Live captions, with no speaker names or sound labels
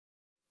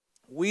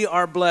We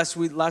are blessed.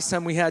 Last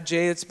time we had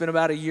Jay, it's been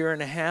about a year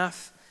and a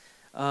half.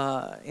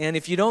 And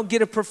if you don't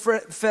get a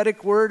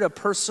prophetic word, a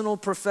personal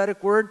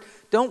prophetic word,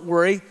 don't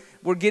worry.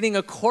 We're getting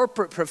a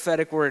corporate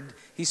prophetic word.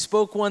 He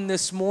spoke one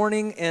this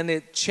morning, and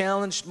it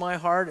challenged my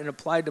heart and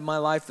applied to my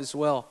life as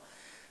well.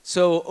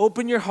 So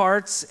open your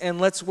hearts,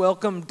 and let's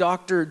welcome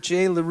Dr.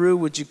 Jay LeRoux.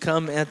 Would you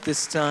come at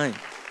this time?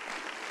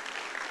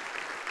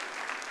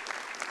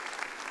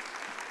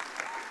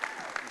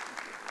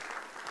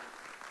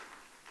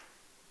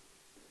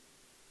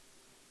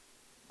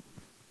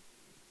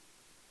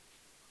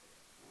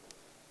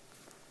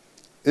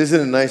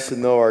 Isn't it nice to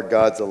know our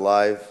God's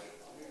alive?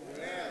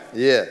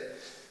 Yeah.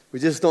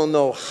 We just don't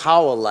know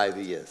how alive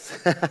He is.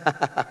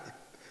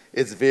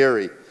 It's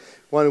very. I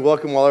want to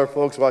welcome all our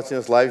folks watching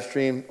this live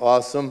stream.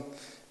 Awesome.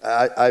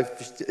 I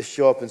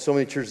show up in so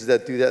many churches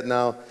that do that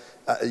now.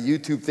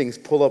 YouTube things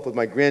pull up with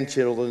my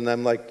grandchildren, and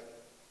I'm like,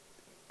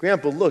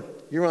 Grandpa,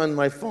 look, you're on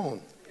my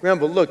phone.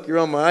 Grandpa, look, you're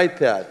on my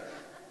iPad.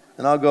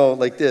 And I'll go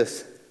like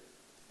this.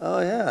 Oh,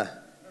 yeah.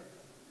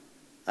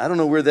 I don't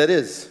know where that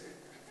is.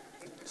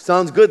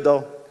 Sounds good,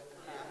 though.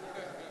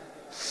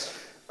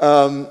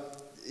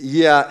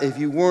 Yeah, if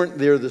you weren't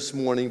there this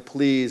morning,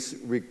 please,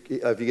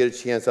 if you get a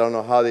chance, I don't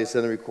know how they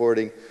send the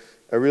recording.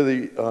 I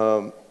really,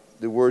 the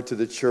word to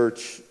the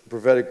church,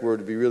 prophetic word,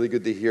 would be really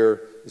good to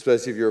hear,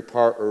 especially if you're a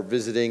part or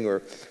visiting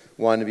or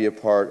wanting to be a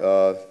part.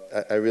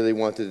 I really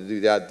wanted to do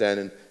that then,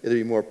 and it'll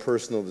be more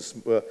personal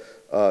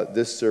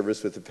this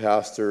service with the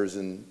pastors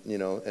and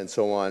and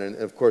so on. And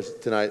of course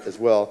tonight as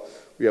well,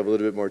 we have a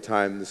little bit more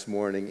time this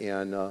morning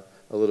and a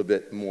little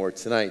bit more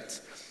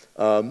tonight.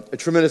 A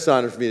tremendous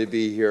honor for me to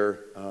be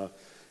here.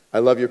 I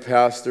love your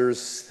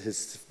pastors,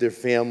 his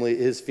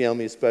family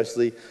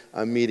especially.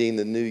 I'm meeting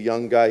the new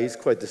young guy. He's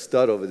quite the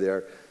stud over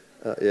there.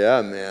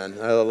 Yeah, man,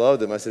 I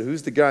loved him. I said,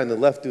 "Who's the guy on the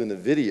left doing the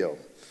video?"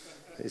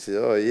 He said,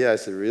 "Oh, yeah." I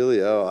said,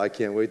 "Really? Oh, I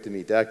can't wait to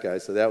meet that guy."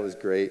 So that was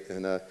great.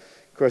 And of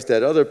course,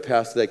 that other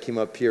pastor that came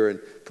up here and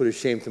put a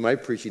shame to my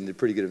preaching did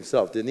pretty good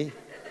himself, didn't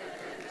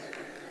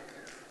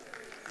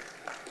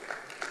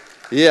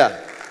he? Yeah.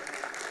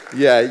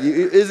 Yeah,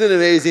 isn't it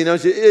amazing,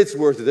 don't you? It's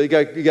worth it. You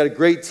got a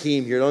great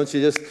team here, don't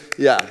you?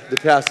 The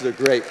pastors are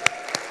great.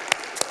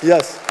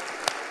 Yes,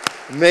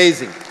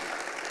 amazing.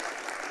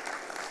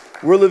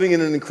 We're living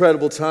in an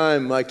incredible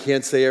time. I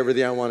can't say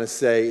everything I want to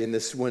say in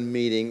this one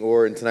meeting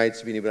or in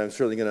tonight's meeting, but I'm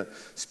certainly going to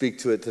speak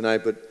to it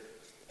tonight. But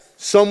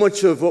so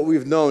much of what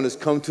we've known has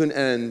come to an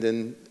end,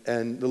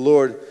 and the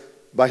Lord,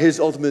 by His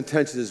ultimate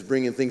intention, is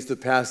bringing things to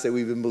pass that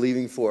we've been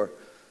believing for.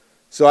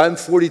 So I'm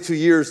 42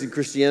 years in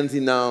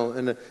Christianity now,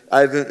 and in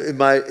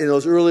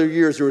those earlier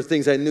years, there were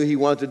things I knew He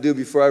wanted to do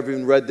before I ever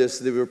even read this.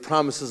 There were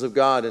promises of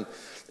God,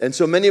 and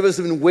so many of us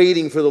have been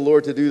waiting for the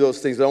Lord to do those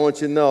things. But I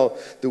want you to know,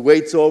 the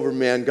wait's over,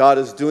 man. God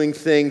is doing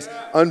things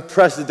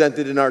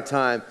unprecedented in our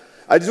time.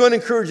 I just want to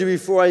encourage you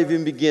before I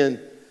even begin.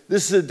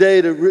 This is a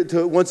day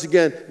to once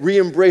again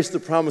re-embrace the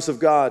promise of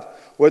God.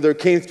 Whether it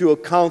came through a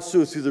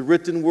counsel, through the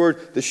written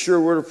word, the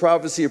sure word of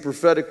prophecy, a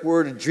prophetic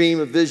word, a dream,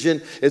 a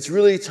vision, it's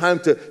really time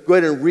to go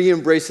ahead and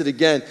re-embrace it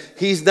again.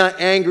 He's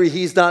not angry.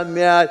 He's not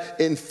mad.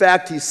 In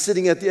fact, He's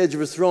sitting at the edge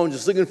of His throne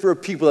just looking for a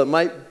people that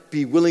might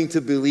be willing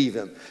to believe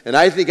Him. And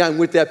I think I'm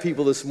with that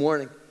people this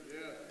morning.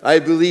 I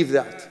believe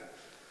that.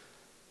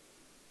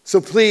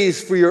 So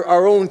please, for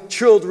our own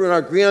children,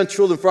 our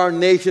grandchildren, for our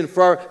nation,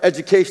 for our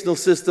educational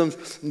systems,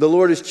 the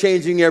Lord is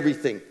changing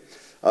everything.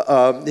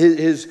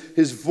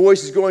 His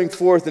voice is going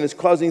forth, and it's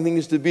causing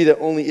things to be that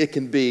only it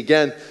can be.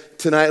 Again,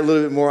 tonight a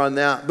little bit more on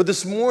that. But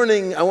this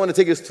morning, I want to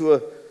take us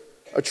to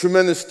a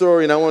tremendous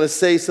story, and I want to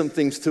say some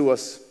things to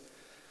us.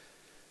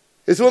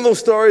 It's one of those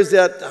stories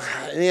that,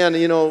 man,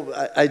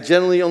 I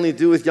generally only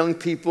do with young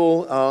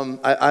people.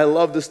 I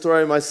love the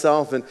story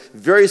myself, and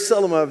very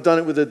seldom I've done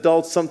it with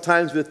adults,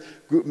 sometimes with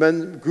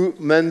men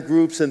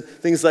groups and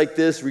things like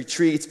this,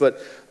 retreats. But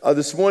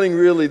this morning,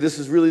 really, this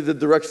is really the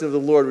direction of the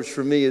Lord, which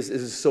for me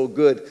is so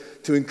good,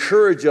 to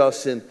encourage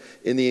us in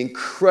the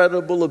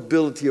incredible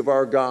ability of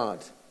our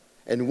God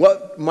and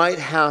what might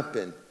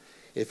happen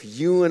if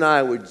you and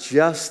I would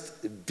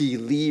just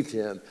believe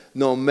Him,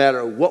 no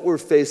matter what we're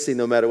facing,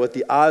 no matter what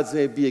the odds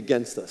may be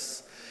against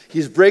us.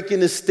 He's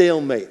breaking the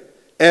stalemate.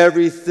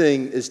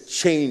 Everything is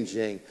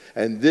changing.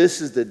 And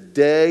this is the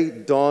day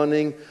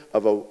dawning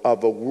of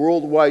a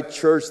worldwide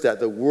church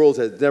that the world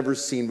has never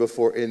seen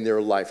before in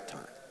their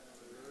lifetime.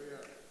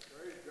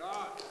 Praise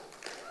God.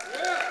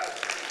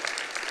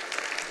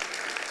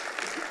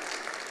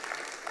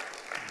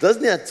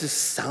 Doesn't that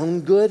just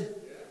sound good?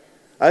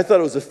 I thought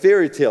it was a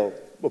fairy tale,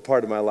 a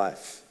part of my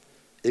life.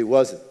 It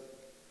wasn't.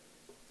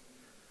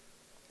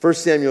 1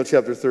 Samuel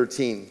chapter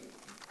 13.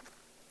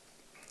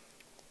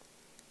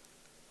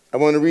 I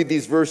want to read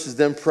these verses,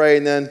 then pray,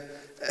 and then,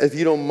 if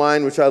you don't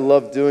mind, which I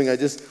love doing, I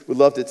just would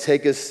love to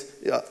take us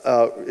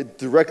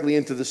directly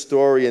into the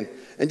story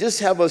and just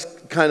have us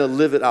kind of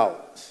live it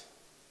out.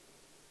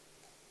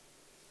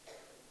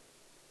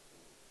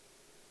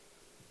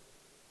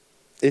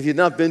 If you've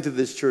not been to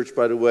this church,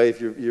 by the way,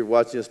 if you're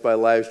watching us by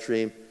live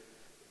stream,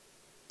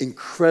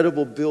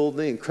 incredible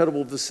building,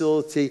 incredible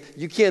facility.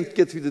 You can't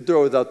get through the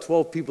door without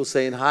 12 people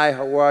saying, hi,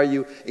 how are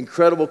you?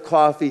 Incredible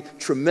coffee,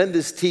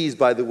 tremendous teas,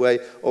 by the way,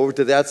 over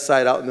to that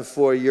side out in the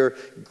foyer.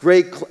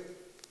 Great,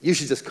 you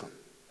should just come.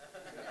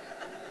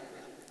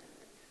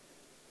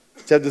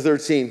 Chapter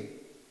 13,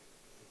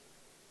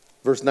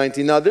 verse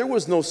 19. Now there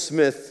was no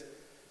smith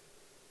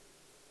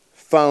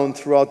found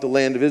throughout the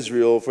land of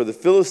Israel, for the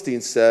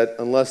Philistines said,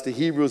 unless the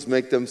Hebrews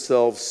make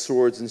themselves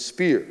swords and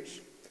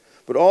spears.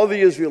 But all the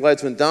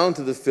Israelites went down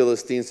to the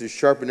Philistines to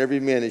sharpen every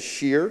man his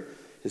shear,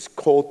 his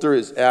coulter,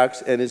 his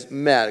axe, and his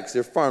mattocks,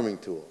 their farming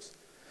tools.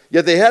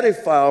 Yet they had a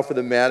file for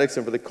the mattocks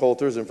and for the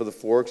coulters and for the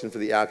forks and for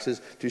the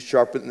axes to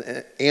sharpen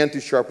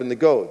the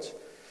goads.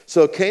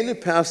 So it came to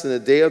pass in the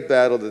day of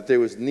battle that there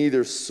was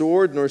neither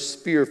sword nor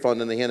spear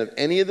found in the hand of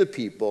any of the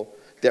people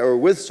that were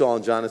with Saul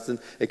and Jonathan,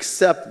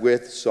 except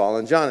with Saul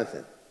and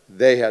Jonathan.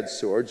 They had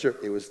swords, or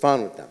it was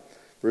found with them.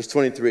 Verse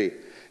 23,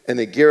 and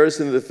the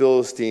garrison of the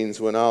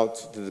Philistines went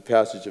out to the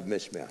passage of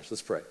Michmash.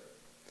 Let's pray.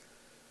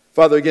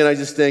 Father, again, I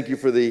just thank you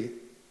for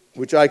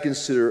which I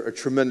consider a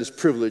tremendous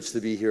privilege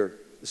to be here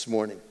this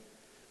morning.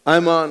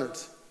 I'm honored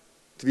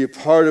to be a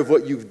part of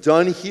what you've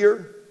done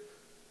here,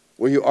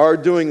 what you are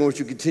doing, and what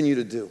you continue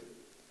to do.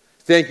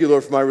 Thank you,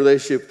 Lord, for my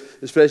relationship,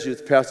 especially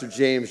with Pastor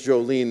James,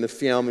 Jolene, the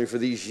family for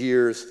these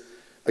years.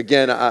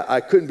 Again, I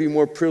couldn't be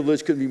more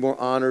privileged, couldn't be more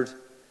honored.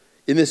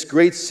 In this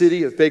great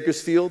city of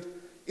Bakersfield,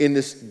 in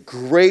this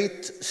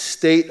great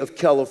state of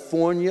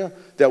California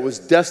that was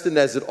destined,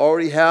 as it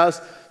already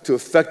has, to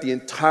affect the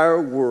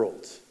entire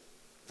world.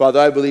 Father,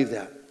 I believe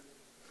that.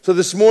 So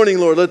this morning,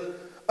 Lord, let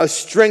a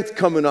strength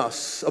come in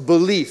us, a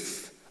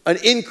belief, an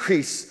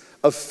increase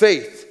of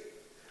faith,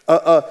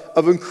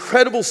 of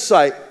incredible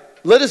sight.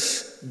 Let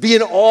us be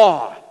in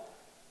awe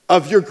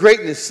of your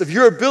greatness, of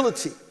your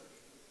ability.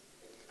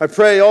 I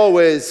pray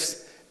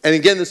always, and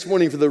again this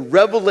morning, for the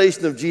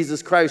revelation of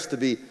Jesus Christ to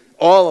be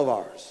all of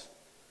ours.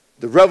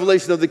 The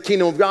revelation of the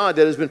kingdom of God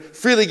that has been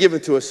freely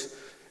given to us.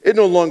 It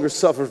no longer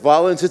suffers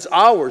violence. It's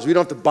ours. We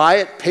don't have to buy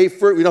it, pay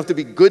for it. We don't have to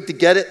be good to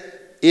get it.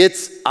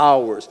 It's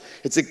ours.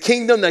 It's a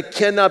kingdom that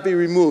cannot be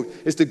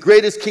removed. It's the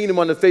greatest kingdom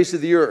on the face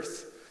of the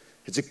earth.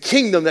 It's a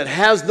kingdom that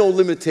has no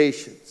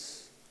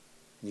limitations.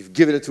 You've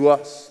given it to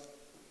us.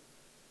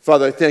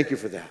 Father, I thank you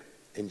for that.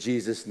 In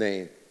Jesus'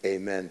 name,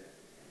 amen.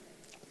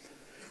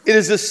 It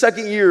is the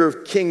second year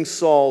of King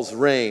Saul's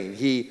reign.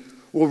 He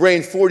will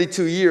reign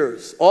 42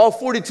 years. All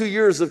 42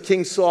 years of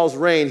King Saul's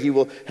reign, he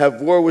will have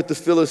war with the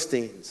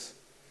Philistines.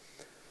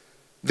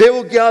 They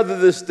will gather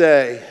this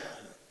day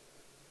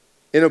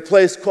in a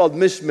place called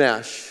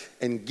Michmash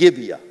and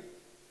Gibeah.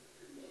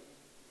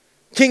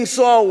 King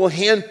Saul will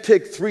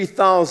handpick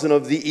 3,000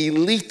 of the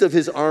elite of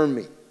his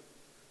army.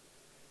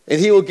 And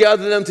he will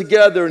gather them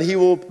together and he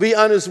will be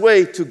on his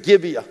way to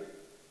Gibeah.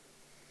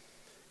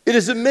 It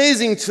is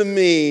amazing to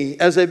me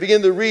as I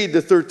begin to read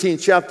the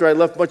 13th chapter. I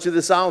left much of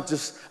this out,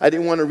 I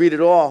didn't want to read it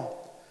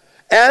all.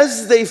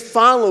 As they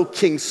follow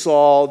King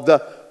Saul,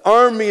 the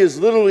army is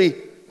literally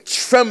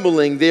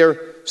trembling. They're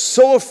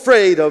so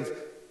afraid of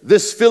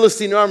this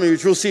Philistine army,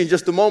 which we'll see in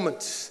just a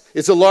moment.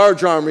 It's a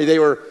large army. They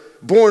were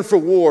born for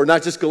war,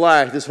 not just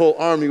Goliath. This whole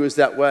army was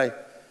that way.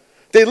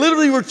 They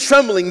literally were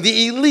trembling,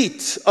 the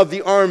elite of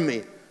the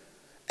army.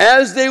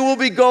 As they will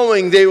be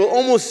going, they will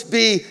almost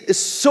be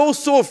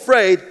so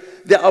afraid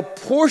that a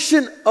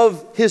portion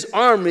of his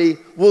army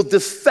will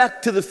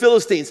defect to the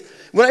Philistines.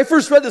 When I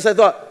first read this, I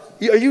thought,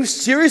 are you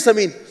serious? I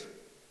mean,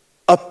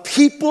 a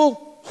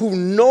people who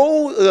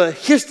know the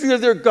history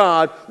of their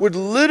God would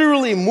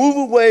literally move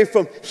away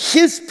from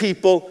his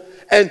people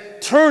and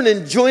turn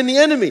and join the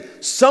enemy.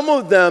 Some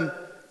of them,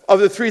 of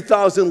the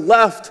 3,000,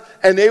 left,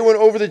 and they went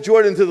over the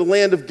Jordan to the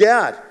land of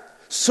Gad.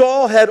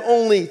 Saul had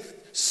only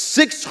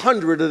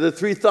 600 of the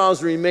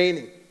 3,000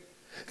 remaining.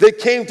 They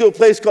came to a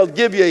place called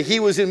Gibeah. He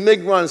was in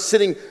Migron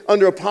sitting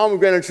under a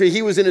pomegranate tree.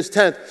 He was in his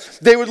tent.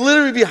 They would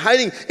literally be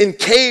hiding in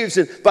caves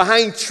and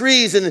behind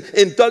trees and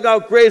in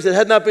dugout graves that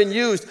had not been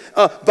used,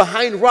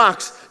 behind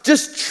rocks,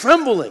 just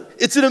trembling.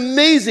 It's an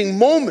amazing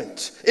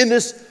moment in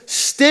this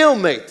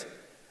stalemate.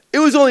 It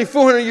was only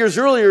 400 years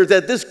earlier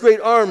that this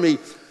great army,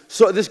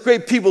 this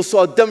great people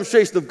saw a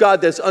demonstration of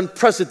God that's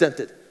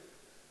unprecedented.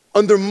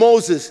 Under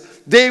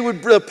Moses,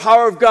 the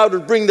power of God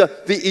would bring the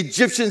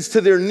Egyptians to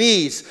their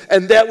knees,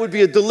 and that would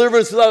be a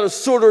deliverance without a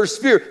sword or a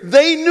spear.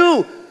 They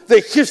knew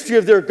the history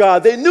of their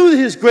God. They knew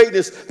his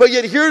greatness, but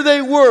yet here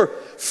they were,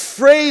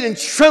 afraid and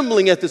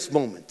trembling at this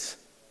moment.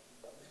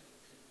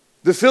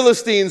 The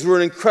Philistines were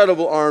an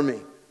incredible army.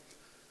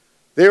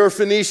 They were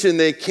Phoenician.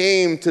 They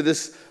came to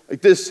this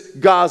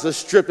Gaza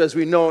Strip as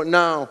we know it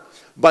now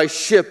by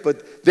ship,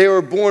 but they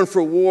were born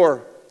for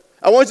war.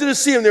 I want you to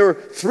see them. There were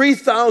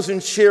 3,000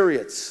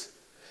 chariots,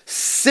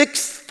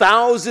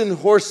 6,000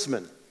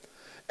 horsemen,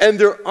 and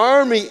their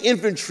army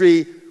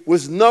infantry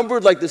was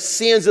numbered like the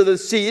sands of the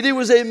sea. It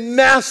was a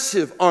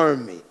massive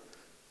army.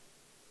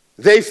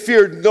 They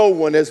feared no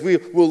one, as we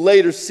will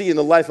later see in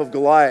the life of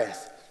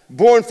Goliath.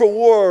 Born for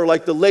war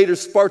like the later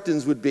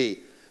Spartans would be.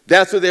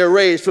 That's what they were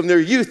raised. From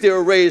their youth, they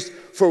were raised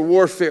for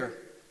warfare.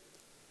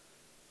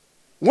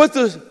 What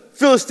the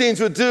Philistines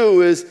would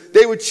do is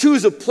they would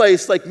choose a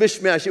place like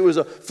Michmash. It was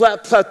a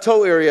flat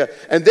plateau area.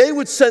 And they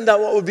would send out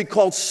what would be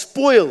called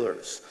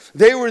spoilers.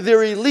 They were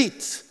their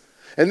elite.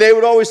 And they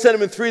would always send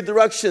them in 3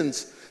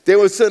 directions. They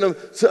would send them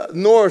to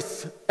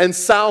north and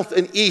south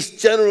and east.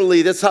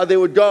 Generally, that's how they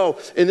would go.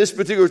 In this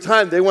particular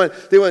time, they went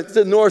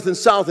to north and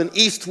south and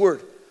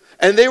eastward.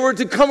 And they were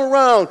to come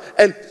around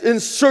and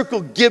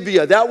encircle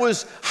Gibeah. That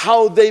was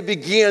how they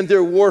began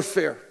their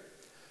warfare.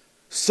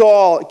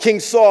 King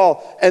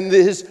Saul, and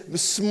his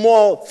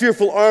small,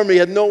 fearful army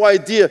had no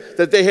idea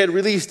that they had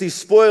released these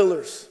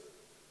spoilers.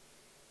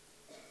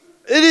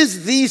 It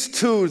is these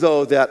two,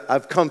 though, that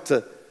I've come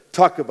to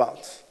talk about.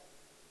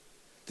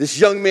 This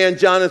young man,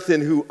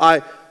 Jonathan, who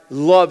I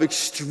love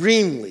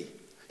extremely.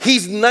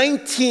 He's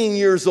 19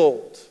 years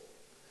old.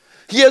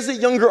 He has a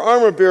younger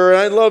armor bearer,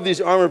 and I love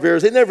these armor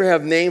bearers. They never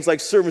have names like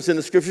servants in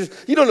the scriptures.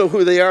 You don't know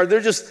who they are.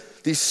 They're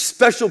just these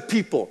special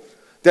people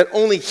that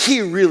only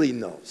he really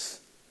knows.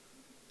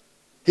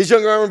 His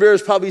younger armor bearer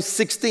is probably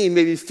 16,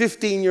 maybe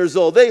 15 years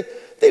old.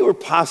 They were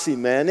posse,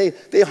 man.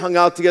 They hung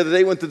out together.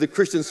 They went to the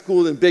Christian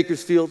school in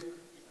Bakersfield.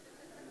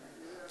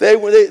 They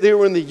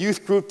were in the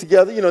youth group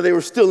together. You know, they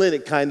were still in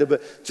it, kind of,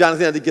 but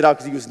Jonathan had to get out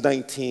because he was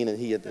 19, and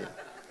he had to.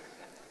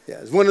 Yeah,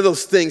 it's one of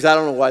those things. I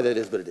don't know why that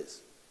is, but it is.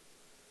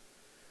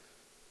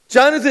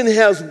 Jonathan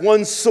has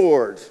one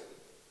sword.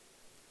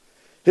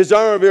 His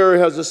armor bearer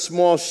has a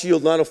small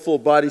shield, not a full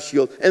body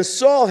shield. And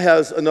Saul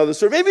has another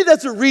sword. Maybe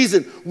that's a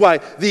reason why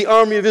the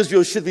army of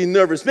Israel should be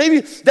nervous.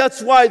 Maybe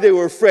that's why they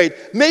were afraid.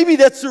 Maybe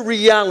that's a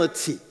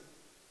reality,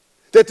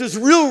 that there's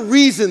real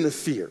reason to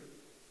fear.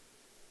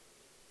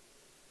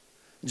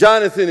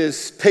 Jonathan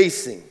is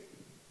pacing.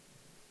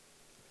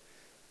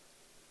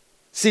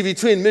 See,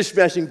 between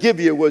Michmash and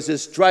Gibeah was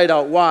this dried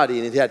out wadi,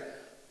 and it had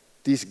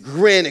these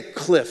granite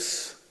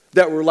cliffs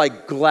that were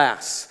like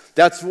glass.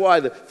 That's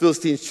why the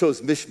Philistines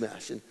chose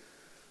Michmash. And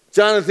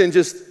Jonathan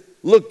just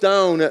looked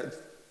down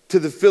to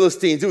the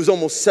Philistines. It was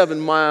almost 7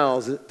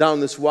 miles down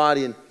this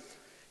wadi, and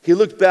he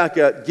looked back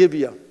at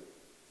Gibeah,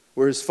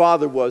 where his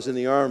father was in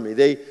the army.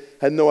 They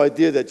had no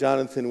idea that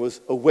Jonathan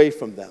was away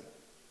from them.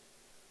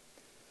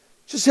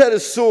 Just had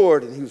his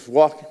sword, and he was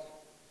walking.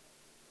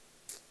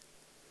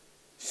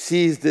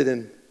 Seized it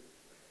and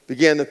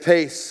began to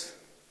pace.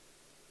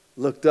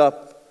 Looked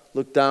up,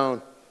 looked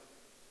down.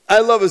 I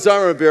love his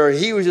armor bearer.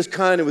 He was just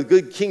kind of, with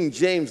good King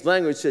James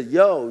language, said,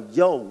 yo,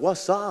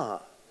 what's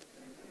up?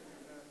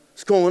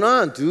 What's going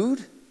on,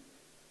 dude?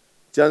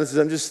 Jonathan says,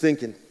 I'm just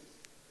thinking.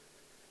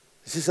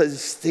 It's just like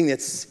this thing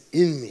that's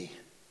in me.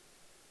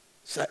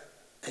 So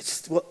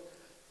his armor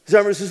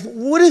bearer says,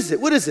 what is it?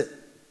 What is it?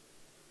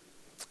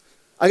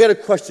 I got a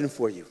question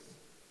for you.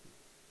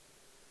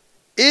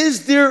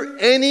 Is there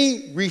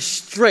any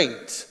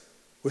restraint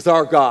with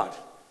our God?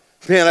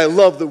 Man, I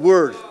love the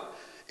word.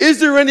 Is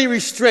there any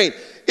restraint?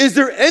 Is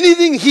there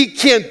anything he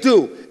can't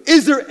do?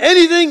 Is there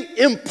anything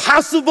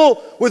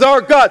impossible with our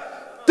God?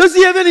 Does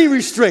he have any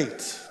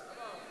restraint?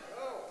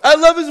 I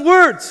love his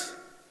words.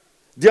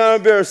 The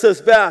armor bearer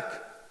says back,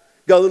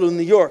 got a little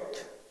New York.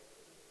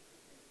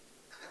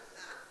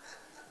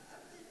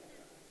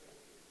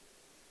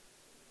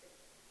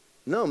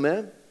 No,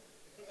 man.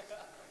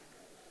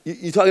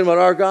 You talking about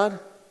our God?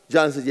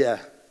 John said, yeah,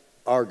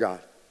 our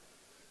God.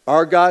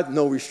 Our God,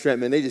 no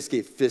restraint, man. They just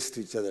gave fists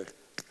to each other.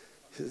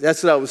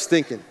 That's what I was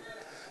thinking.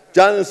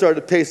 Jonathan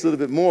started to pace a little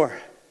bit more.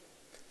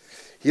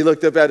 He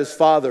looked up at his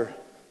father,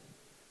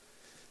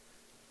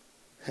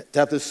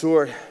 tapped his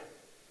sword.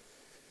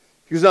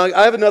 He goes, now,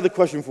 I have another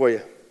question for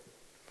you.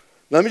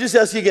 Let me just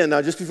ask you again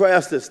now, just before I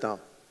ask this now.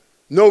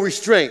 No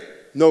restraint.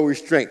 No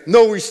restraint.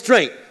 No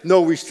restraint.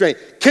 No restraint.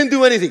 Can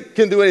do anything.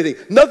 Can do anything.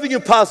 Nothing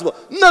impossible.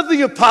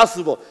 Nothing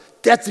impossible.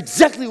 That's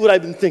exactly what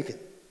I've been thinking.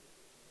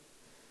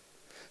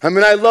 I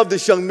mean, I love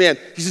this young man.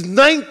 He's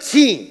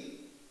 19.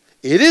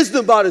 It isn't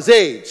about his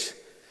age.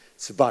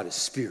 It's about his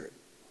spirit.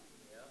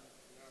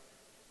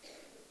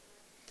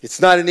 It's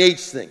not an age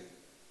thing.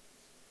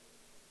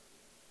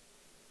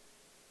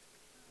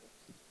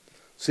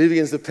 So he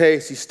begins to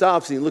pace. He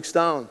stops and he looks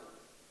down.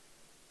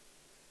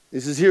 He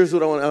says, here's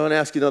what I want to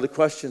ask you another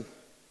question.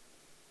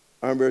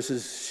 Armor bearer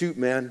says, shoot,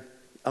 man.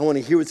 I want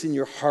to hear what's in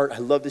your heart. I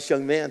love this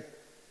young man.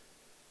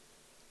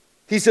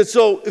 He said,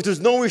 so if there's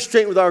no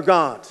restraint with our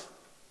God,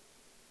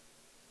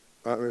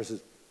 armor bearer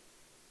says,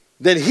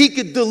 then he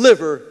could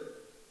deliver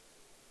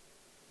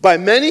by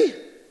many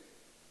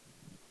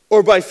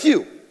or by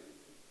few.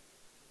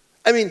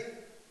 I mean,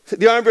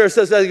 the armor bearer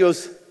says that, he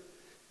goes,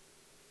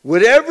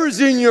 whatever's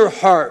in your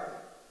heart,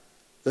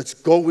 let's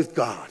go with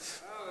God.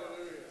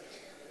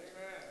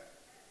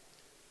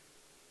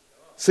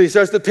 So he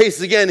starts to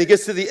pace again. He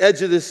gets to the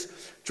edge of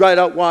this dried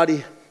out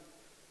wadi.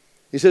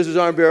 He says to his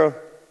armor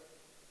bearer,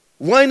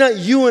 why not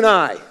you and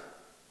I?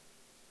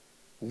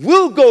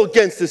 We'll go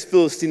against this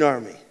Philistine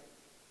army.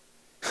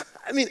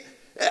 I mean,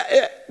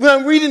 when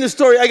I'm reading the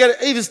story, I got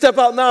to even step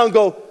out now and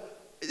go,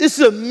 this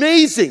is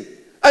amazing.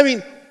 I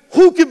mean,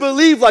 who can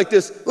believe like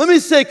this? Let me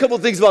say a couple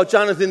of things about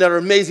Jonathan that are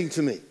amazing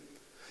to me.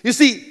 You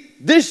see,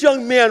 this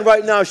young man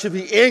right now should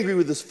be angry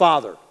with his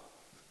father.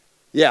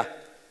 Yeah.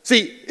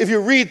 See, if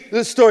you read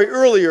this story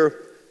earlier,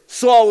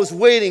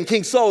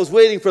 King Saul was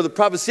waiting for the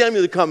prophet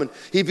Samuel to come, and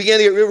he began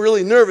to get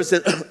really nervous.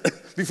 And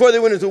before they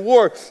went into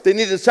war, they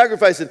needed a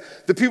sacrifice, and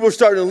the people were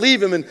starting to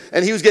leave him,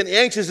 and he was getting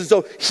anxious. And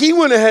so he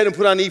went ahead and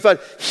put on the ephod.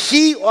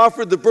 He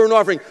offered the burnt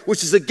offering,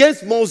 which is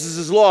against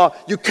Moses' law.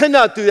 You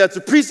cannot do that. It's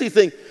a priestly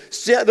thing.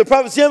 The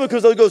prophet Samuel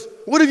comes out and goes,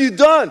 "What have you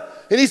done?"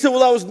 And he said,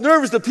 "Well, I was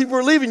nervous. The people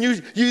were leaving.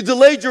 You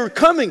delayed your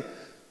coming."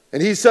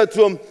 And he said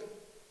to him,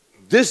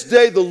 "This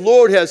day the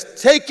Lord has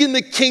taken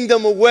the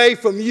kingdom away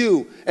from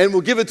you and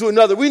will give it to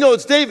another." We know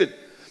it's David.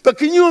 But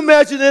can you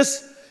imagine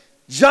this?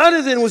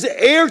 Jonathan was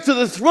heir to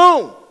the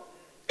throne,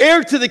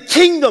 heir to the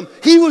kingdom.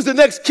 He was the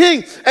next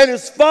king, and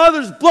his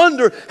father's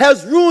blunder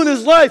has ruined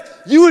his life.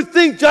 You would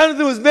think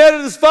Jonathan was mad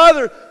at his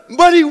father,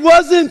 but he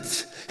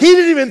wasn't. He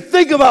didn't even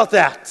think about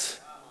that.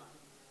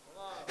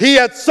 He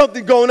had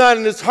something going on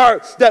in his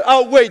heart that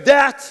outweighed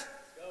that.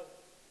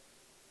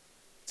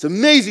 It's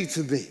amazing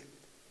to me.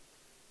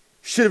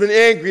 Should have been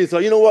angry and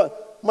thought, you know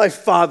what? My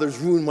father's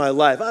ruined my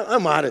life.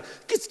 I'm out of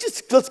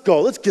it. Let's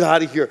go. Let's get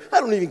out of here. I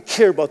don't even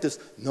care about this.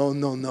 No,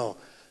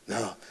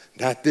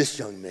 not this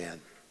young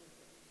man.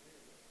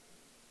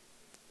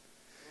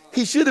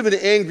 He should have been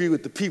angry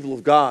with the people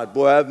of God.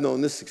 Boy, I've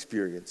known this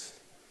experience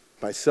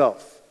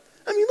myself.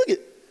 I mean, look at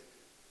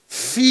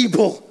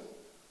feeble,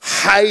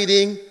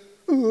 hiding.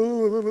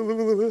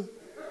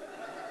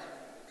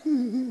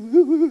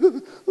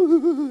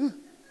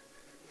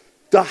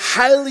 The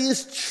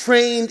highest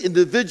trained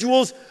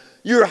individuals,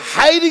 you're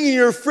hiding and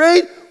you're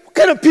afraid? What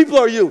kind of people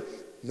are you?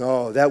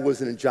 No, that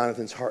wasn't in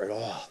Jonathan's heart at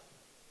all.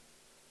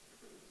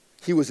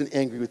 He wasn't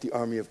angry with the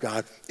army of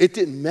God. It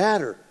didn't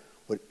matter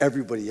what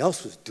everybody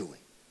else was doing.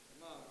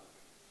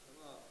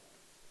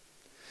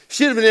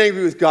 Should have been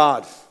angry with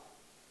God.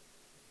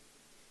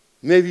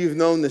 Maybe you've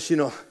known this,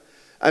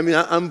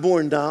 I'm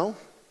born now.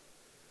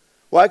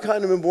 Why couldn't I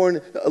have been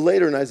born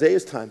later in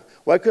Isaiah's time?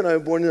 Why couldn't I have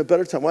been born in a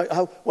better time?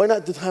 Why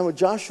not the time of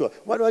Joshua?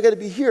 Why do I got to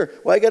be here?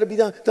 Why I got to be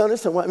down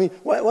this time? Why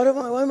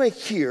am I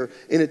here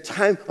in a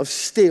time of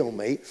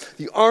stalemate?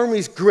 The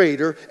army's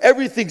greater.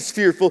 Everything's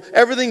fearful.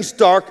 Everything's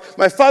dark.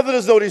 My father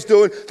doesn't know what he's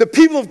doing. The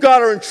people of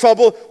God are in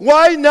trouble.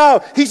 Why now?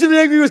 He should be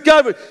angry with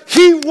God, but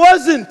he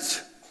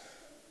wasn't.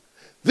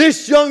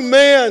 This young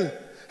man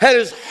had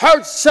his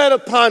heart set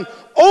upon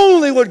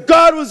only what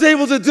God was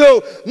able to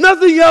do.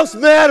 Nothing else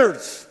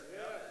matters.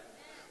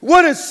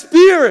 What a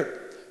spirit.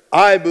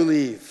 I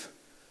believe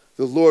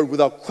the Lord,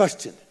 without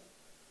question,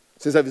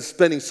 since I've been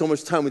spending so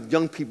much time with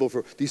young people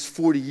for these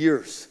 40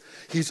 years,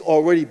 He's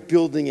already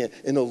building it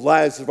in the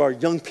lives of our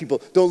young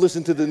people. Don't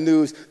listen to the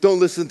news. Don't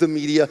listen to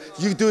media.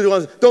 You do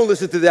don't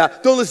listen to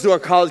that. Don't listen to our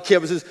college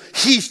campuses.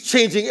 He's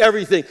changing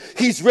everything.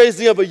 He's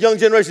raising up a young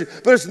generation.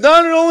 But it's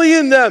not only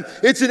in them.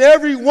 It's in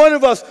every one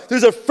of us.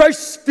 There's a fresh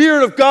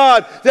spirit of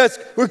God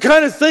we're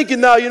kind of thinking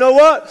now, you know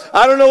what?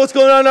 I don't know what's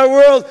going on in our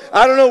world.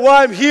 I don't know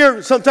why I'm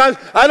here sometimes.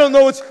 I don't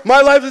know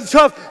my life is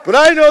tough. But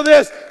I know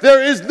this.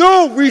 There is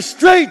no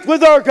restraint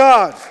with our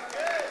God.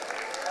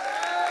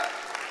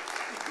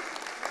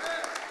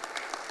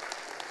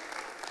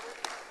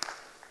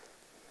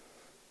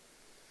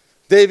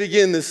 They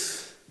begin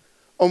this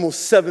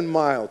almost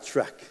 7-mile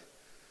trek.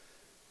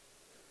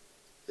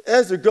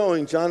 As they're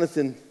going,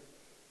 Jonathan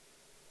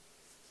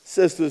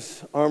says to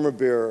his armor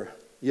bearer,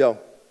 "Yo,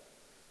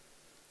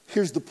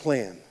 here's the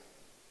plan."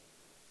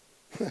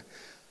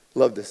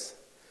 Love this.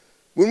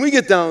 When we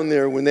get down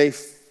there, when they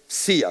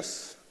see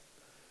us,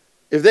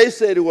 if they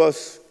say to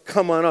us,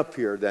 "Come on up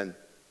here," then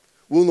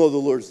we'll know the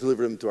Lord's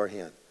delivered them to our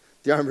hand.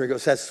 The armor bearer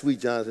goes, "That's sweet,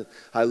 Jonathan.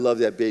 I love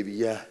that baby,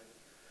 yeah."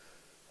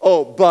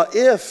 "Oh, but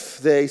if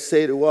they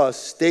say to us,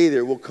 'Stay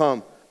there, we'll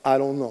come,' I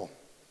don't know."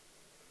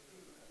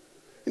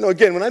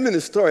 Again, when I'm in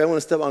this story, I want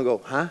to step out and go,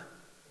 huh?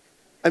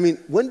 I mean,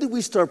 when did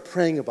we start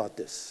praying about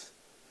this?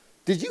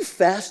 Did you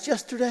fast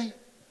yesterday?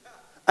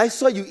 I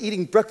saw you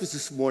eating breakfast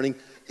this morning.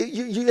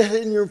 You had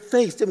it in your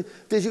face.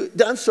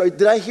 I'm sorry,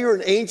 did I hear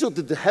an angel?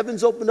 Did the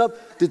heavens open up?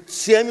 Did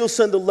Samuel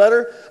send a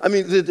letter? I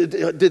mean, that's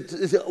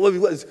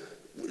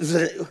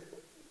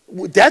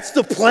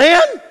the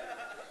plan?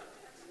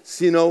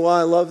 So you know why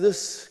I love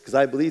this? Because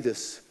I believe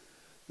this.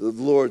 The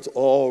Lord's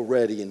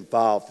already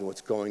involved in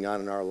what's going on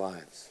in our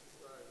lives.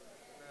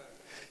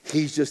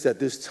 He's just at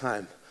this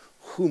time,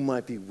 who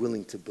might be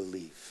willing to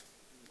believe?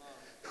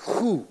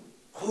 Who?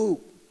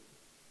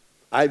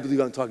 I believe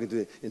I'm talking to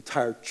the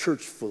entire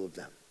church full of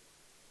them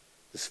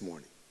this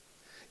morning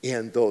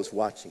and those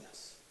watching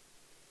us.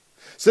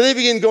 So they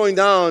begin going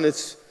down.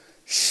 It's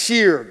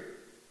sheer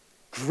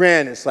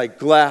granite. It's like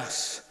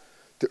glass.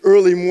 The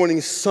early morning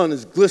sun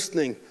is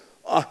glistening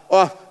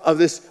off of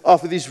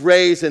these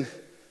rays, and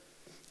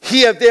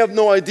they have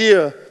no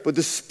idea, but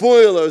the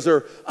spoilers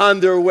are on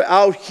their way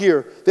out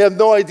here. They have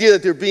no idea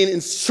that they're being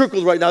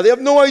encircled right now. They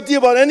have no idea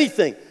about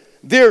anything.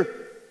 They're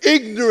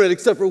ignorant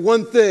except for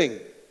one thing.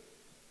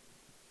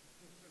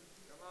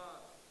 Come on.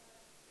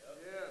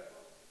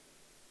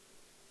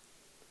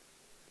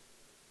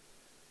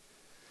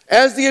 Yeah.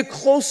 As they get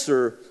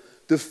closer,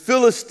 the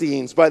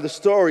Philistines, by the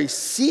story,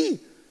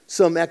 see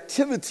some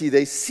activity.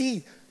 They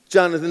see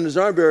Jonathan and his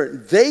armor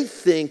bearer. They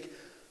think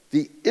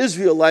the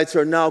Israelites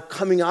are now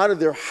coming out of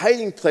their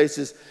hiding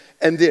places,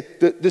 and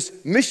this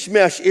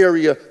mishmash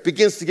area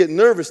begins to get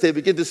nervous. They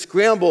begin to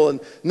scramble, and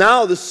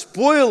now the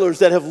spoilers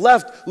that have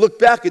left look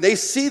back, and they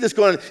see this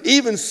going on.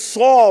 Even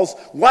Saul's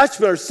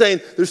watchmen are saying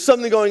there's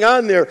something going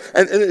on there,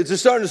 and it's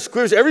starting to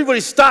square.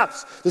 Everybody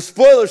stops. The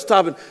spoilers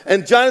stop,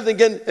 and Jonathan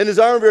again and his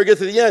armor bearer get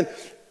to the end,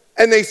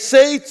 and they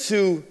say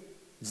to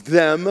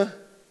them,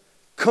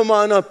 "Come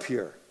on up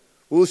here.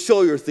 We'll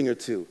show you a thing or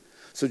two."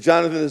 So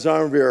Jonathan and his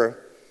armor bearer,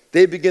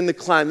 they begin to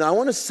climb. Now, I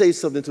want to say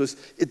something to us.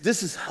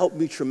 This has helped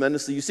me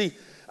tremendously. You see,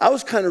 I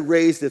was kind of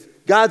raised,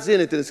 if God's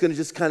in it, then it's going to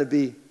just kind of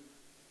be.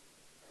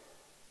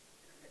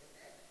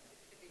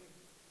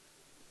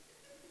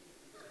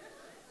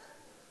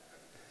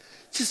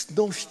 Just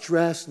no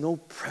stress, no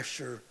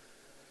pressure,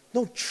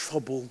 no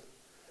trouble.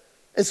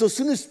 And so as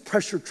soon as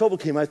pressure, trouble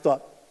came, I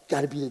thought,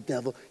 got to be the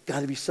devil,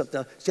 got to be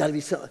something, got to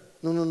be something.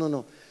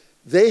 No.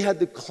 They had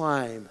to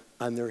climb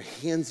on their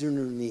hands and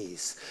their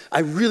knees. I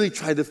really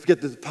tried to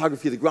forget the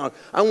topography of the ground.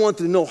 I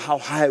wanted to know how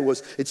high it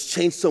was. It's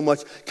changed so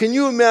much. Can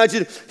you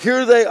imagine?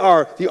 Here they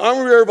are, the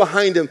armor bearer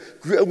behind them,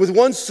 with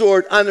one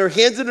sword, on their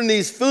hands and their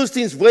knees,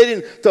 Philistines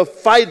waiting to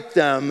fight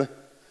them.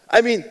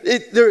 I mean,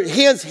 their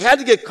hands had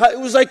to get cut. It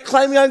was like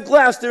climbing on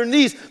glass, their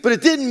knees, but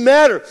it didn't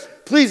matter.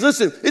 Please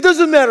listen, it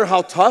doesn't matter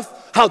how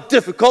tough, how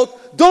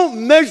difficult.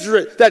 Don't measure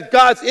it that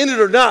God's in it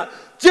or not.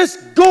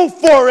 Just go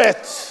for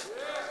it.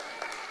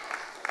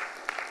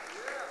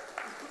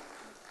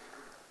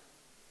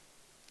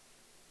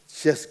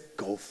 Just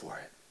go for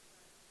it.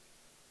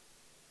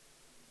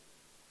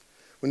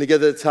 When they get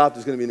to the top,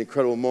 there's going to be an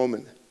incredible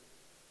moment.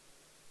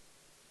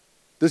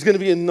 There's going to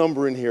be a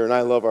number in here, and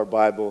I love our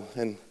Bible.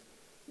 And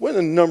when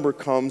a number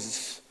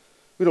comes,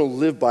 we don't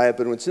live by it,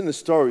 but when it's in the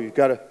story, you've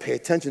got to pay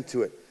attention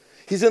to it.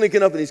 He's going to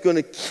get up and he's going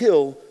to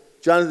kill,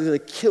 Jonathan's going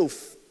to kill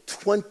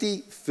 20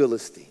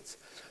 Philistines.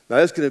 Now,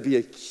 that's going to be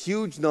a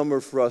huge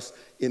number for us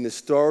in the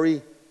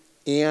story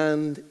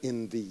and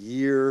in the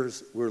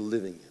years we're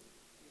living in.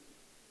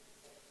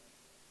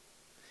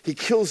 He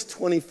kills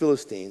 20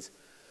 Philistines.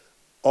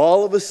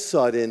 All of a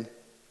sudden,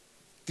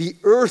 the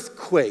earth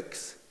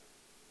quakes.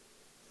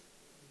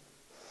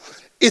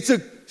 It's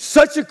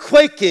such a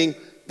quaking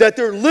that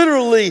they're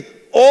literally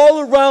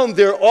all around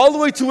there, all the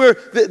way to where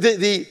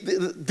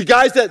the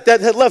guys that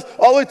had left,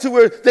 all the way to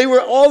where they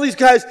were, all these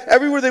guys,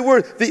 everywhere they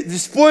were, the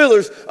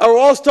spoilers are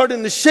all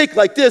starting to shake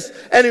like this,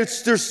 and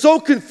they're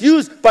so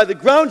confused by the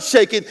ground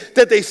shaking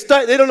that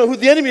they don't know who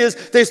the enemy is,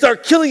 they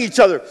start killing each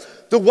other.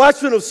 The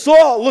watchmen of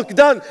Saul look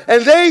down,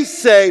 and they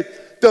say,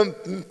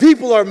 the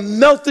people are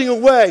melting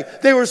away.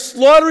 They were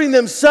slaughtering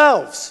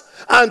themselves.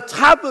 On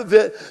top of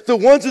it, the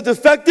ones who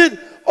defected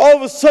all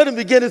of a sudden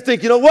began to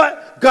think, you know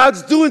what?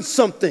 God's doing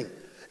something.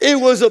 It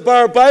was, by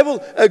our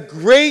Bible, a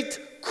great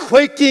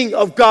quaking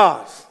of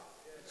God.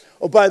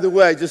 Oh, by the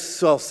way, just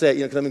so I'll say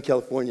it, because I'm in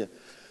California.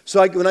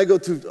 So when I go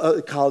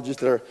to colleges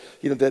that are,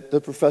 that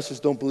the professors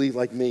don't believe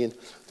like me, and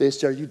they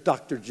say, "Are you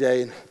Dr.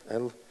 J?"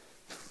 And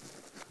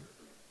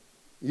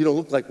you don't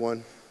look like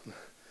one.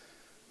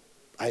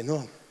 I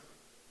know.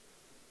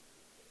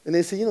 And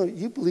they say,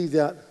 you believe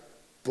that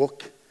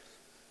book?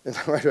 And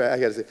right away, I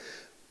got to say,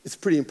 it's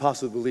pretty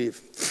impossible to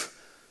believe.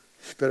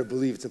 You better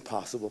believe it's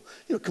impossible.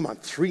 Come on,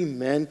 3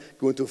 men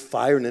go into a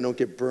fire and they don't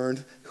get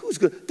burned. Who's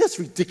good? That's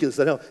ridiculous,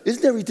 I know.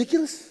 Isn't that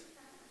ridiculous?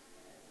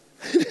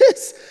 It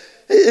is.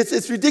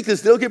 It's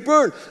ridiculous. They don't get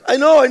burned. I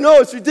know,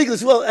 it's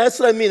ridiculous. Well, that's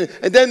what I mean.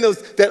 And then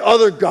that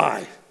other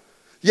guy.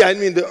 Yeah, I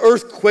mean, the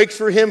earth quakes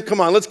for him. Come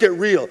on, let's get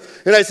real.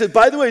 And I said,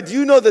 by the way, do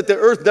you know that the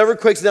earth never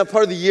quakes in that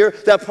part of the year,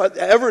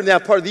 ever in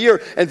that part of the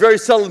year, and very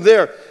seldom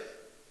there?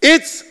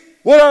 It's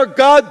what our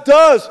God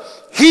does.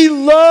 He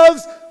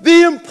loves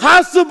the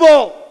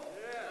impossible.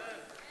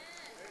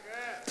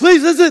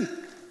 Please listen.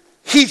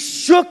 He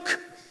shook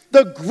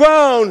the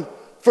ground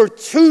for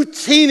 2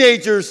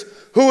 teenagers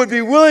who would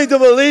be willing to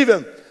believe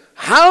him.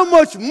 How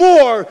much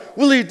more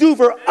will he do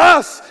for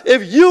us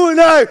if you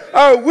and I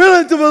are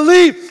willing to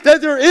believe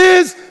that there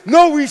is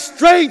no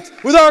restraint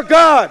with our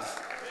God?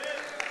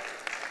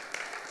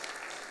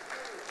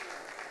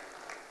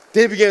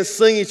 They began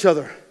slaying each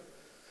other.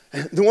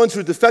 And the ones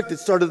who defected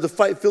started to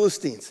fight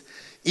Philistines.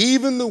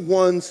 Even the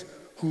ones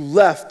who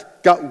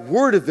left got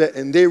word of it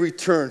and they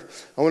returned.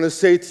 I want to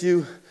say to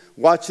you,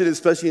 watch it,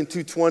 especially in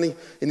 220,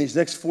 in these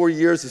next 4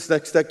 years, this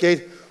next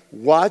decade,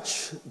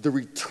 watch the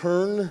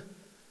return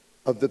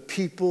of the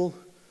people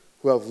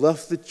who have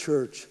left the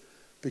church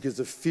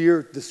because of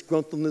fear,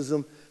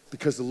 disgruntledism,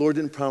 because the Lord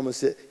didn't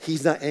promise it.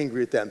 He's not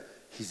angry at them.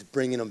 He's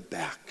bringing them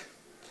back.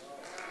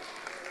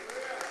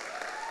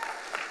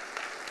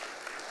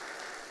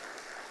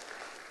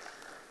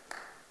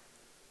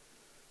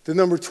 The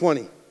number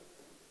 20.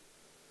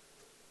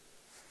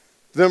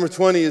 The number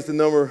 20 is the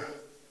number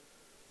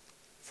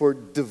for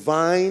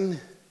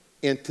divine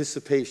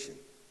anticipation,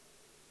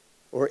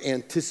 or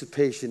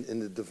anticipation in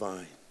the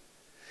divine.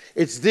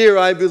 It's there,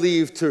 I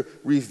believe, to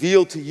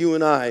reveal to you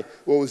and I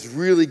what was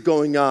really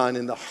going on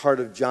in the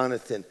heart of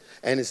Jonathan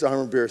and his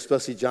armor bearer,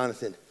 especially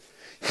Jonathan.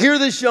 Here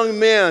this young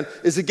man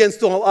is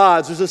against all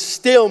odds. There's a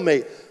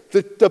stalemate.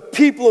 The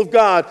people of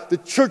God, the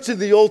church in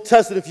the Old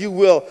Testament, if you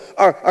will,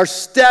 are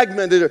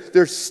stagnated.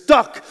 They're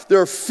stuck.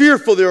 They're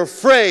fearful. They're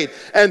afraid.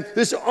 And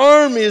this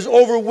army is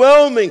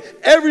overwhelming.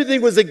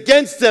 Everything was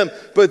against them.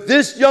 But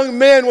this young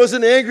man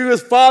wasn't angry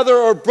with father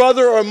or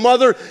brother or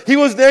mother. He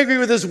wasn't angry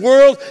with his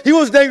world. He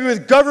wasn't angry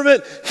with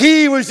government.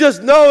 He was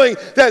just knowing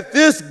that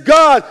this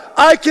God,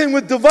 I can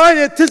with divine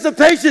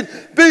anticipation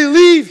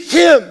believe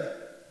him.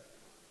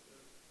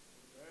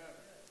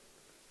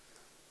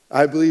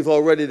 I believe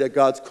already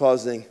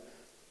that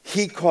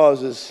He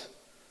causes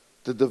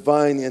the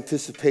divine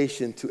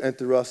anticipation to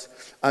enter us.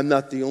 I'm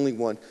not the only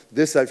one.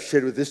 This I've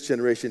shared with this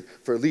generation,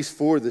 for at least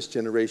for this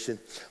generation.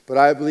 But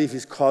I believe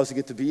He's causing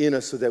it to be in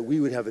us so that we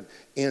would have an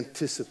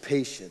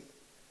anticipation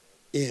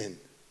in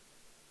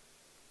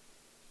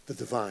the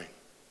divine.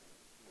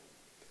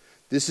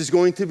 This is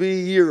going to be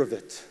a year of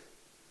it.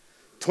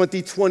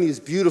 2020 is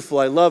beautiful.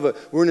 I love it.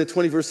 We're in the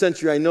 21st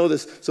century. I know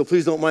this, so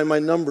please don't mind my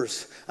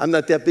numbers. I'm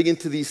not that big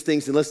into these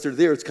things unless they're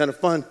there. It's kind of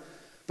fun.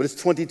 But it's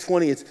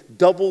 2020. It's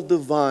double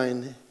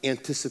divine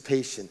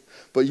anticipation.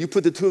 But you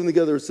put the two of them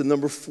together, it's the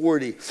number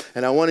 40.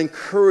 And I want to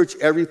encourage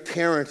every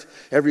parent,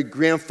 every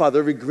grandfather,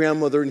 every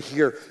grandmother in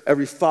here,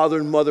 every father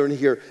and mother in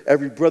here,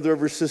 every brother,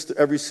 every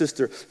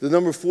sister. The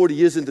number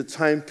 40 isn't the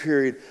time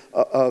period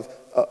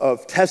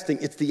of testing.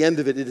 It's the end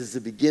of it. It is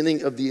the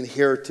beginning of the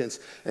inheritance.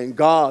 And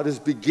God is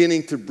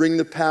beginning to bring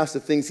to pass the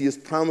things He has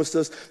promised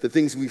us, the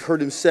things we've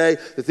heard Him say,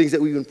 the things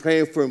that we've been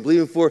praying for and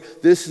believing for.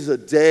 This is a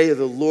day of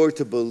the Lord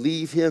to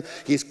believe Him.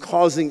 He's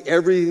causing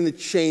everything to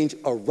change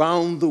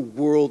around the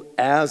world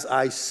as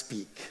I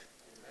speak.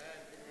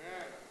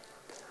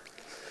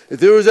 If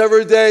there was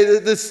ever a day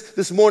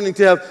this morning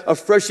to have a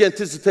fresh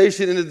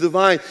anticipation in the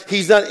divine,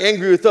 He's not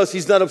angry with us.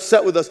 He's not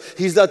upset with us.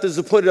 He's not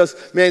disappointed us.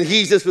 Man,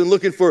 He's just been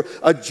looking for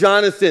a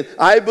Jonathan.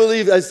 I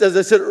believe, as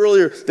I said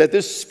earlier, that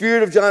this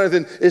spirit of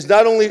Jonathan is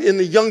not only in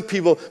the young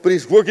people, but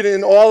He's working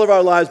in all of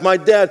our lives. My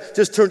dad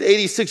just turned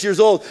 86 years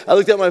old. I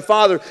looked at my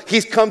father.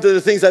 He's come to the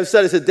things I've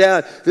said. I said,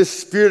 Dad, this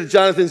spirit of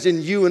Jonathan's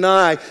in you and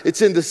I.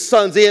 It's in the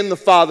sons and the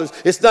fathers.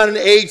 It's not an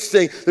age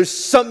thing. There's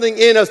something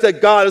in us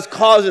that God is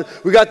causing.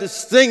 We got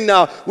this thing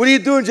now. What are you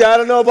doing, Jay? I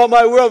don't know about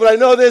my world, but I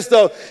know this,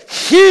 though.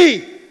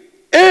 He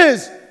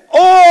is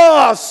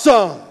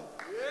awesome.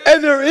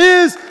 And there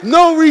is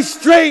no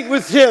restraint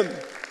with Him.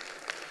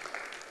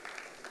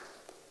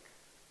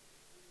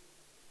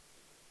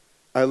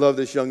 I love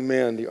this young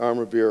man, the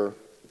armor bearer.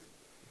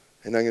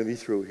 And I'm going to be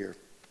through here.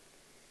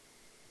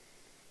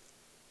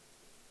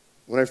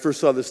 When I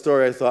first saw this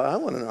story, I thought, I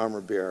want an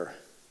armor bearer.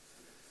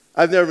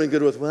 I've never been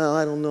good with, well,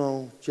 I don't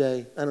know,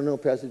 Jay. I don't know,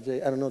 Pastor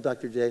Jay. I don't know,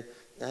 Dr. Jay.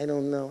 I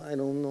don't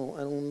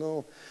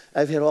know.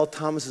 I've had all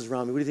Thomases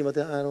around me. What do you think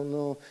about that? I don't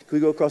know. Can we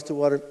go across the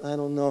water? I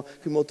don't know.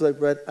 Can we multiply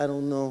bread? I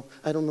don't know.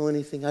 I don't know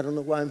anything. I don't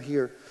know why I'm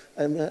here.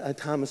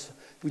 Thomas,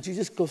 would you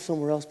just go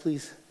somewhere else,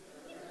 please?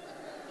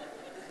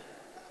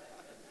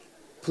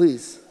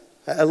 Please.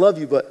 I love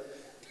you, but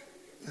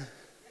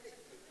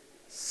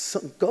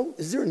go.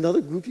 Is there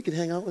another group you can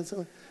hang out with?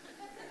 Someone?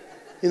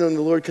 You know, and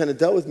the Lord kind of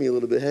dealt with me a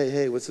little bit.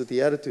 Hey, what's with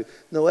the attitude?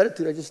 No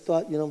attitude. I just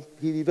thought,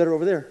 he'd be better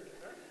over there.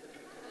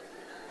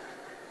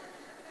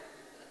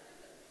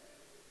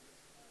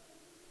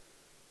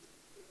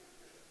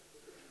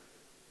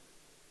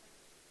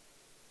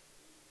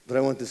 But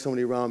I want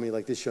somebody around me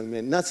like this young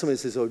man. Not somebody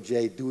that says, oh,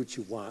 Jay, do what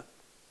you want.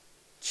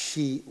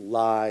 Cheat,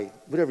 lie,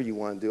 whatever you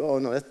want to do. Oh,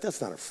 no,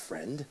 that's not a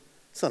friend.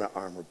 It's not an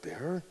armor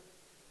bearer.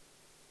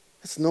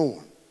 That's no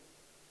one.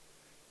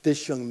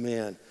 This young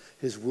man,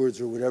 his words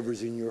or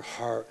whatever's in your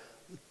heart,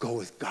 go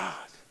with God.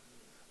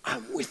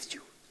 I'm with you.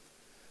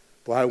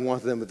 Boy, I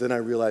want them, but then I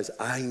realized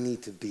I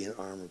need to be an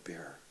armor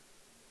bearer.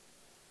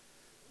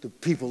 The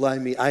people I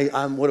meet,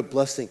 I'm what a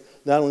blessing,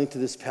 not only to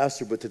this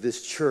pastor, but to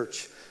this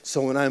church.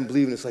 So when I'm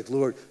believing, it's like,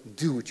 Lord,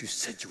 do what you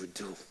said you would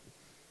do.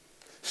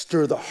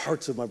 Stir the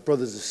hearts of my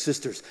brothers and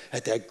sisters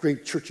at that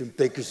great church in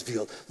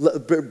Bakersfield.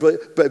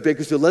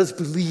 Bakersfield, let us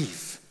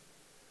believe.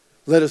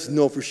 Let us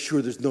know for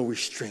sure there's no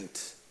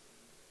restraint.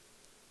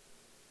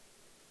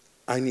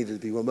 I needed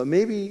to be one. But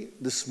maybe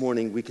this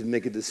morning we can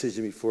make a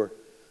decision before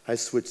I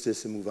switch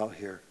this and move out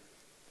here.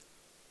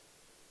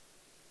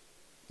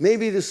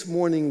 Maybe this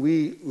morning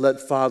we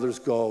let fathers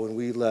go and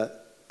we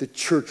let the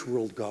church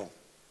world go.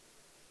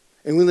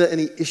 And we let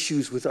any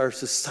issues with our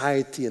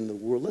society and the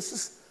world, let's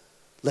just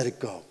let it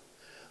go.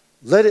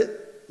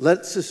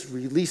 Let's just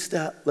release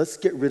that. Let's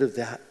get rid of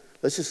that.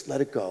 Let's just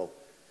let it go.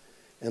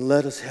 And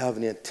let us have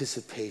an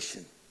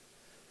anticipation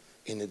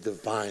in the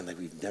divine like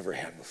we've never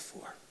had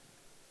before.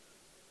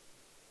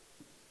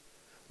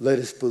 Let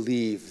us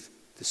believe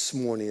this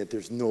morning that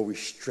there's no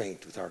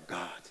restraint with our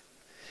God.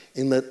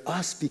 And let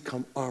us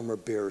become armor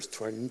bearers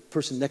to our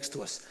person next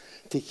to us,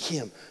 to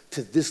Him,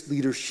 to this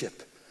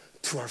leadership,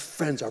 to our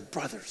friends, our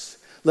brothers.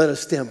 Let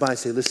us stand by and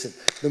say, listen,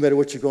 no matter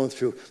what you're going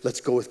through, let's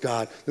go with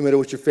God. No matter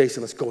what you're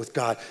facing, let's go with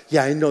God.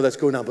 Yeah, I know that's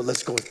going on, but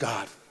let's go with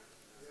God.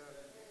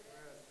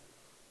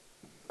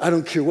 I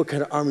don't care what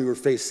kind of army we're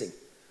facing.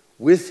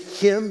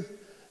 With Him,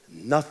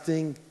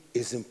 nothing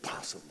is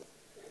impossible.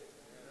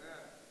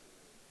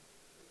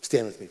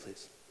 Stand with me,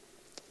 please.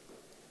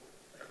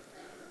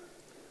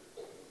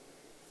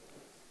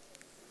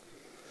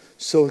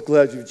 So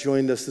glad you've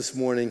joined us this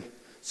morning.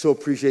 So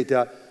appreciate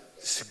that.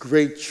 It's a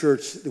great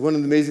church. One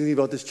of the amazing things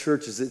about this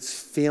church is its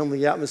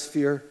family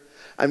atmosphere.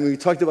 I mean, we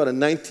talked about a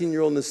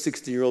 19-year-old and a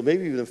 16-year-old,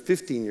 maybe even a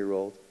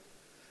 15-year-old.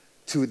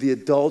 To the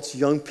adults,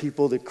 young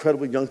people, the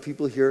incredible young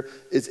people here,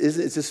 it's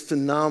just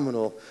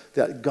phenomenal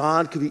that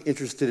God could be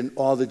interested in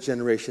all the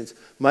generations.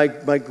 My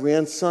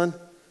grandson,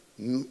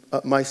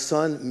 my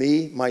son,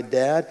 me, my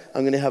dad,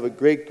 I'm going to have a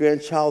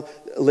great-grandchild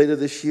later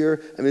this year.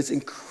 I mean, it's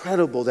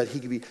incredible that he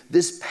could be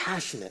this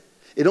passionate.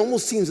 It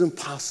almost seems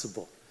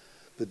impossible.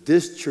 But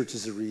this church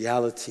is a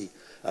reality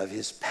of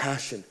his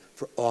passion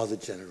for all the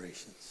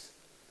generations.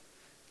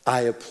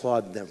 I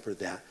applaud them for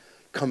that.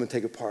 Come and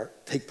take part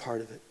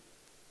of it.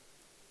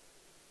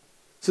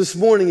 So this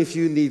morning, if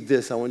you need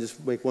this, I want to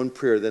just make one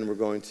prayer, then we're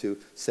going to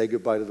say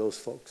goodbye to those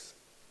folks.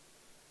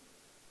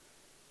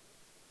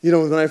 You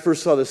know, when I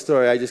first saw this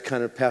story, I just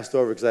kind of passed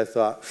over because I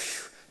thought,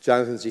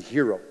 Jonathan's a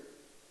hero.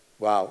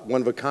 Wow, one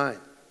of a kind.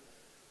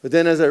 But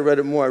then as I read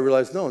it more, I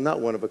realized, no,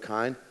 not one of a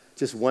kind,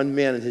 just one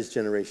man in his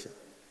generation.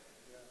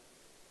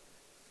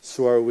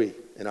 So are we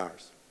in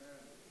ours.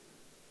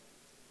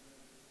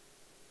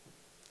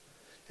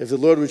 If the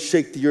Lord would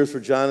shake the earth for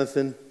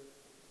Jonathan,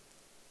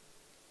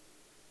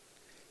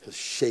 He'll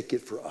shake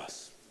it for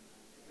us.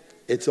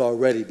 It's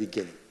already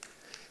beginning.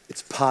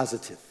 It's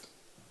positive.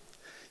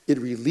 It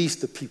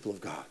released the people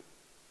of God,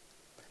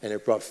 and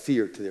it brought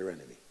fear to their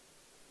enemy.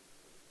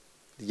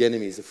 The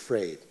enemy is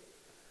afraid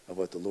of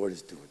what the Lord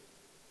is doing.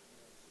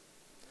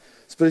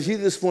 But if you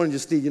this morning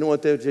just need, you know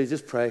what, Jay,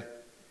 just pray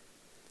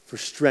for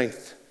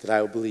strength that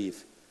I will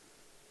believe.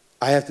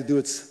 I have to do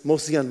it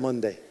mostly on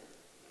Monday.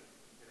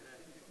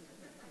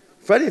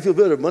 Friday I feel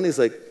better. Monday's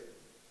like,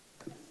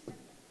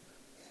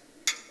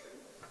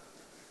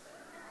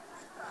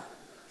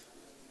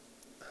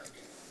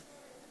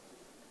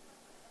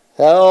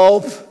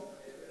 help.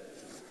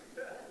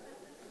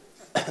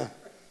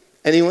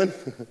 Anyone?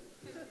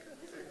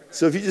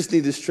 So if you just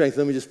need the strength,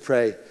 let me just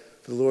pray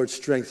for the Lord's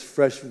strength,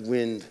 fresh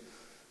wind,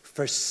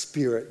 fresh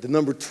spirit. The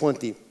number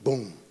 20,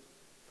 boom.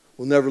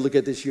 We'll never look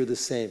at this year the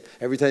same.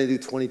 Every time you do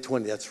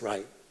 2020, that's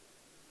right.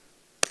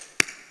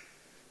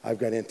 I've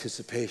got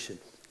anticipation.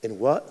 In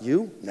what?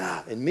 You?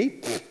 Nah. In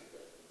me?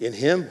 In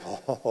him?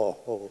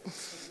 Oh.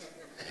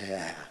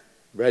 Yeah.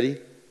 Ready?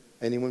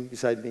 Anyone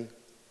beside me?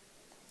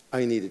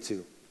 I need it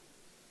too.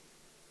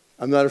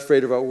 I'm not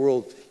afraid of our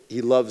world.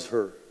 He loves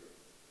her.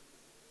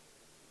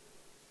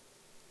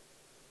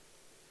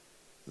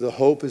 The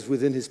hope is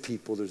within his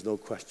people. There's no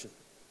question.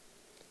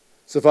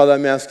 So, Father,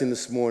 I'm asking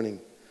this morning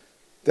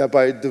that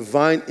by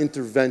divine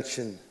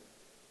intervention,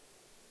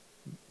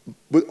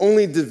 what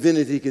only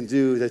divinity can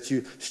do, that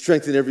you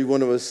strengthen every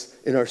one of us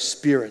in our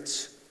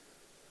spirits.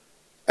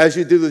 As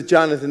you did with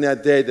Jonathan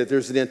that day, that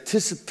there's an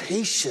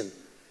anticipation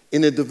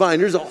in the divine.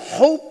 There's a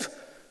hope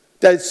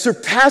that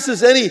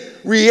surpasses any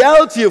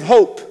reality of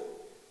hope.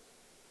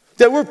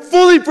 That we're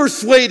fully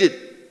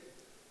persuaded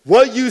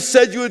what you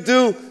said you would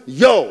do,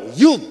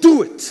 you'll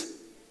do it.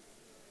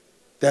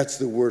 That's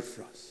the word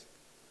for us.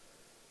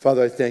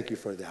 Father, I thank you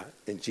for that.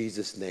 In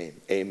Jesus' name,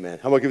 amen.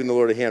 How about giving the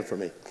Lord a hand for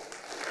me?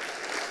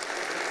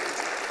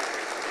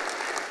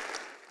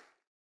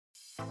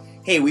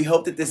 Hey, we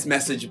hope that this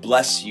message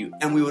blessed you,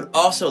 and we would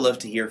also love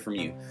to hear from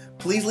you.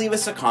 Please leave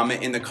us a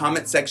comment in the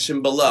comment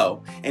section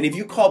below, and if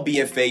you call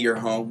BFA your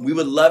home, we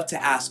would love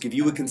to ask if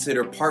you would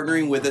consider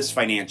partnering with us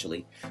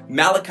financially.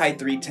 Malachi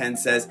 3:10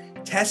 says,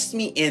 "Test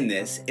me in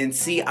this, and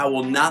see I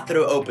will not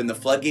throw open the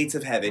floodgates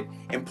of heaven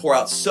and pour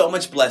out so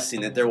much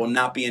blessing that there will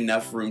not be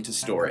enough room to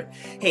store it."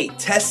 Hey,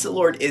 test the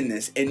Lord in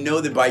this, and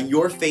know that by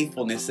your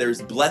faithfulness there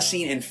is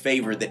blessing and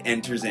favor that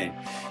enters in.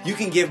 You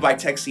can give by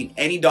texting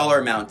any dollar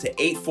amount to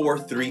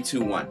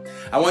 84321.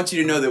 I want you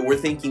to know that we're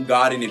thanking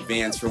God in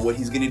advance for what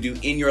He's going to do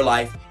in your life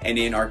and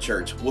in our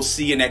church. We'll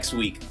see you next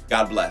week.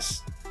 God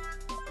bless.